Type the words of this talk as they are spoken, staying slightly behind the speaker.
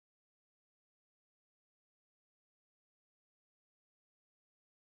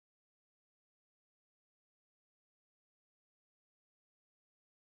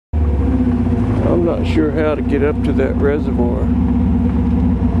not sure how to get up to that reservoir.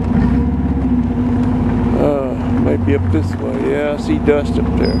 Maybe up this way. Yeah, I see dust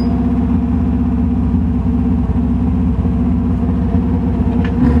up there.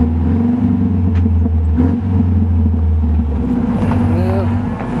 Yeah.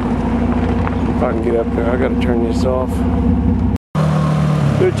 If I can get up there, I gotta turn this off.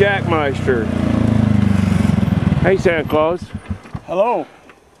 The Jackmeister. Hey, Santa Claus. Hello.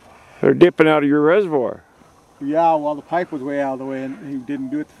 They're dipping out of your reservoir. Yeah, well, the pipe was way out of the way, and he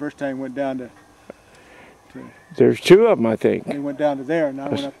didn't do it the first time. Went down to There's two of them, I think. he went down to there, and I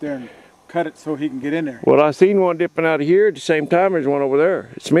went up there and cut it so he can get in there. Well, I seen one dipping out of here at the same time as one over there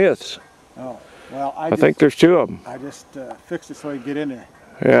at Smith's. Oh, well, I think there's two of them. I just fixed it so he could get in there.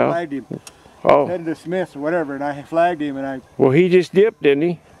 Yeah. Flagged him. Oh. Headed to Smith's or whatever, and I flagged him, and I. Well, he just dipped, didn't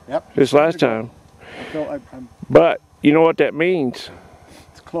he? Yep. This last time. I'm But you know what that means?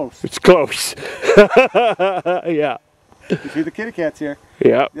 It's close. It's close. Yeah. You see the kitty cats here.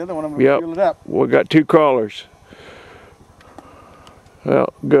 Yep. The other one, I'm going to fuel it up. We got two crawlers.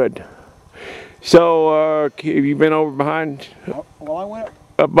 Well, good. So, have you been over behind Well, I went up.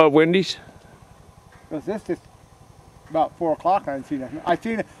 Above Wendy's? Because this is about 4 o'clock. I didn't see nothing. I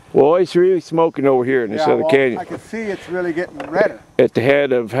seen it. Well, it's really smoking over here in this other canyon. I can see it's really getting redder. At the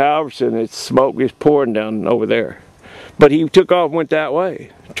head of Halverson, it's smoke is pouring down over there. But he took off and went that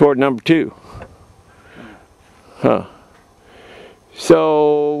way, toward number 2. Huh.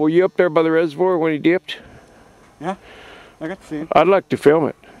 So, were you up there by the reservoir when he dipped? Yeah, I got to see him. I'd like to film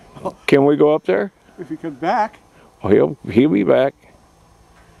it. Can we go up there? If he comes back. Well, he'll be back.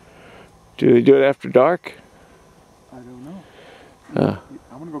 Do they do it after dark? I don't know.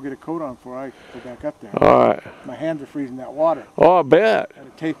 I'm going to go get a coat on before I go back up there. All right. My hands are freezing that water. Oh, I bet. Got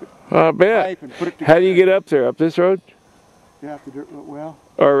to tape it. I bet. And put it How do you get up there? Up this road? Yeah, up the dirt, well.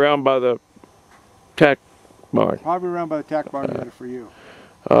 Or around by the tack barn? Probably around by the tack barn better for you.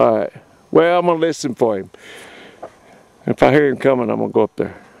 All right. Well, I'm going to listen for him. If I hear him coming, I'm going to go up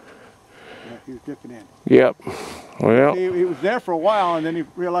there. Yeah, he was dipping in. Yep. Well. He was there for a while, and then he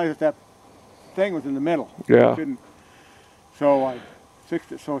realized that thing was in the middle. Yeah. So I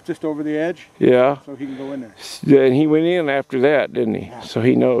fixed it so it's just over the edge. Yeah. So he can go in there. And he went in after that, didn't he? Yeah. So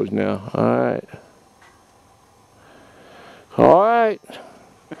he knows now. All right. All right.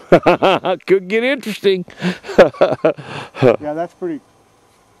 Could get interesting. Yeah, that's pretty.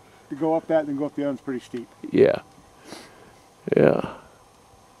 To go up that and then go up the other one's pretty steep. Yeah. Yeah.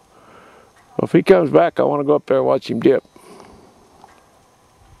 Well, if he comes back, I want to go up there and watch him dip.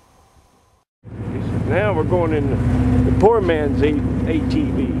 Now we're going in the poor man's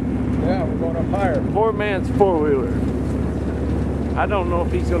ATV. Yeah, we're going up higher. Poor man's four-wheeler. I don't know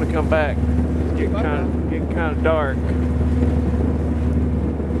if he's going to come back. It's getting kind of dark.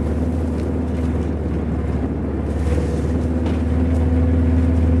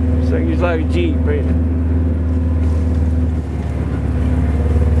 So he's like a Jeep, ain't it?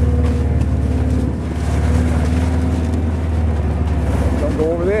 Don't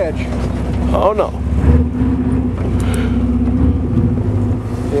go over the edge. Oh no.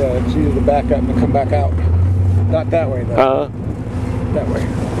 Yeah, it's either to back up and come back out. Not that way though. That way.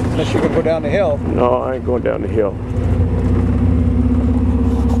 Unless you're going to go down the hill. No, I ain't going down the hill.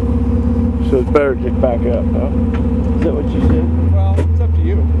 So it's better to back up, huh? Is that what you said? Well, it's up to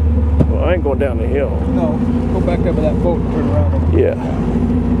you. Well, I ain't going down the hill. No, go back up with that boat and turn around. Yeah.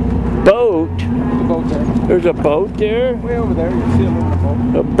 Boat? There's a boat there. There's a boat there? Way over there, you see a little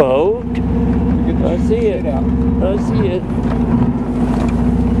boat. A boat? I see it. Out. I see it.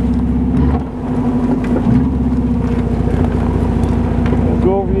 We'll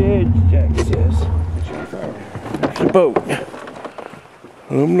go over the edge, Jack says. There's a boat.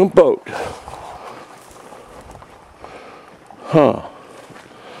 Aluminum boat. Huh.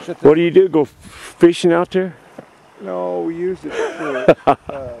 What do you do? Go fishing out there? No, we used it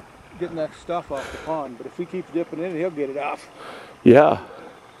for getting that stuff off the pond. But if he keeps dipping in, he'll get it off. Yeah.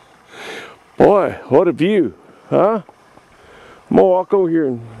 Boy, what a view, huh? I'm gonna walk over here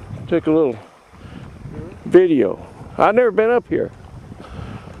and take a little video. I've never been up here.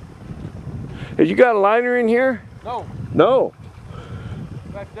 Have you got a liner in here? No. No.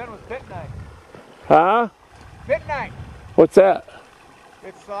 That's done with fit night. Huh? Fit night. What's that?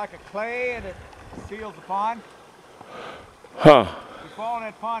 It's like a clay and it seals the pond. Huh. You fall in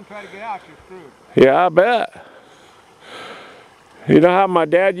that pond, try to get out, you're screwed. Yeah, I bet. You know how my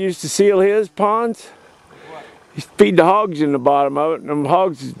dad used to seal his ponds? What? He'd feed the hogs in the bottom of it, and them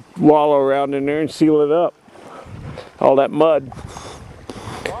hogs wallow around in there and seal it up. All that mud.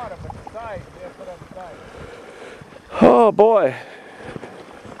 Bottom, but the side, they put on the side. Oh boy.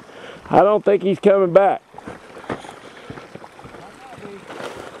 I don't think he's coming back.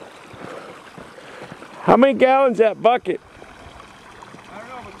 How many gallons that bucket? I don't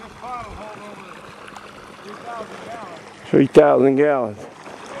know, but this bottle holds over 3,000 gallons. 3,000 gallons.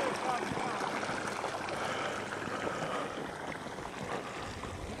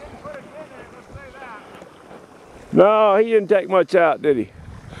 No, he didn't take much out, did he?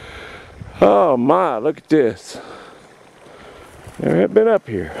 Oh my, look at this. Never have been up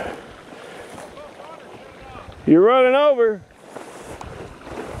here. You're running over.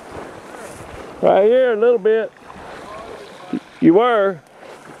 Right here a little bit. You were.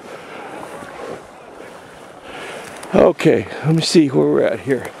 Okay, let me see where we're at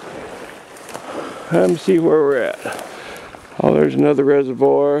here. Let me see where we're at. Oh, there's another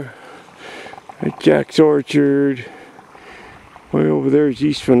reservoir. At Jack's Orchard. Way over there is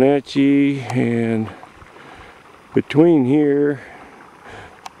East Wenatchee, and between here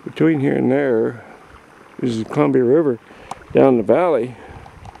and there is the Columbia River down the valley.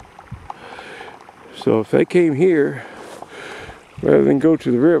 So if they came here rather than go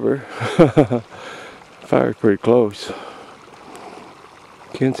to the river, fire's pretty close.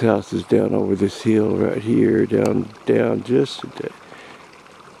 Ken's house is down over this hill right here, down just at the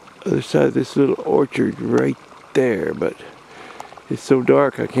other side of this little orchard right there, but it's so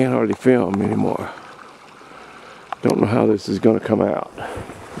dark I can't hardly film anymore. Don't know how this is going to come out.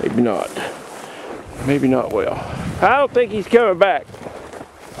 Maybe not. Maybe not well. I don't think he's coming back.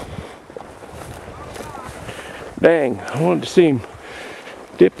 Dang, I wanted to see him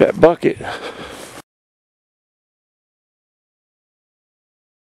dip that bucket.